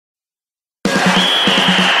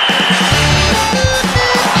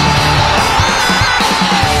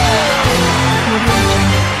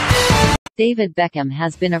David Beckham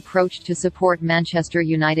has been approached to support Manchester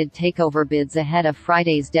United takeover bids ahead of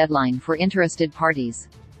Friday's deadline for interested parties.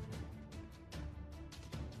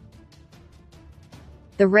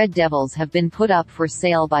 The Red Devils have been put up for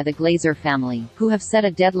sale by the Glazer family, who have set a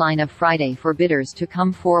deadline of Friday for bidders to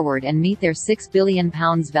come forward and meet their £6 billion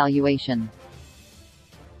valuation.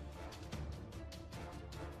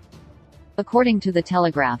 According to The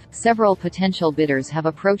Telegraph, several potential bidders have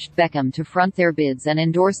approached Beckham to front their bids and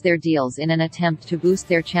endorse their deals in an attempt to boost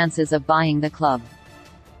their chances of buying the club.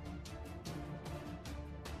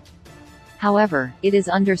 However, it is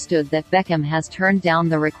understood that Beckham has turned down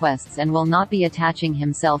the requests and will not be attaching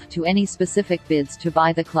himself to any specific bids to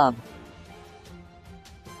buy the club.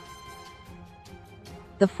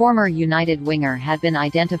 The former United winger had been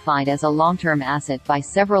identified as a long-term asset by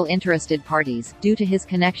several interested parties, due to his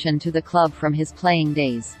connection to the club from his playing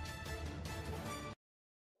days.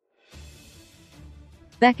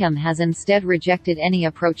 Beckham has instead rejected any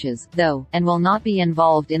approaches, though, and will not be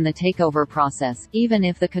involved in the takeover process, even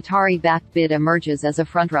if the Qatari-backed bid emerges as a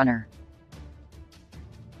frontrunner.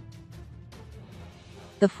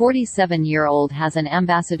 The 47-year-old has an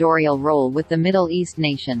ambassadorial role with the Middle East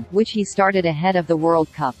nation, which he started ahead of the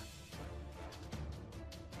World Cup,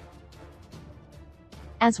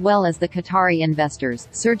 as well as the Qatari investors.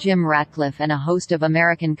 Sir Jim Ratcliffe and a host of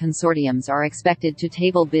American consortiums are expected to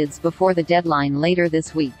table bids before the deadline later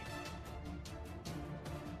this week.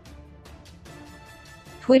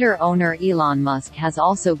 Twitter owner Elon Musk has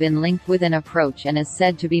also been linked with an approach and is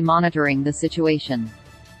said to be monitoring the situation.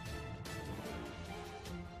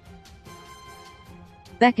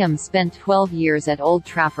 Beckham spent 12 years at Old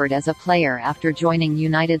Trafford as a player after joining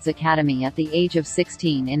United's academy at the age of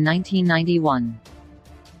 16 in 1991.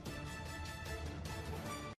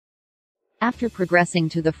 After progressing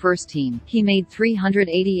to the first team, he made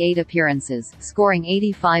 388 appearances, scoring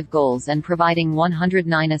 85 goals and providing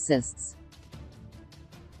 109 assists.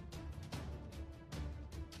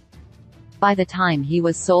 By the time he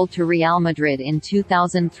was sold to Real Madrid in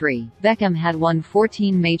 2003, Beckham had won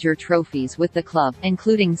 14 major trophies with the club,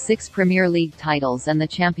 including 6 Premier League titles and the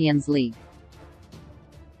Champions League.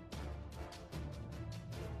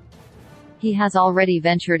 He has already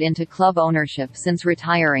ventured into club ownership since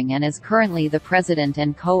retiring and is currently the president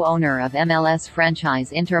and co-owner of MLS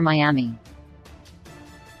franchise Inter Miami.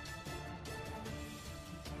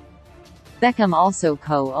 Beckham also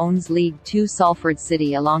co-owns League Two Salford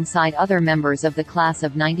City alongside other members of the class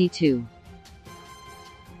of '92.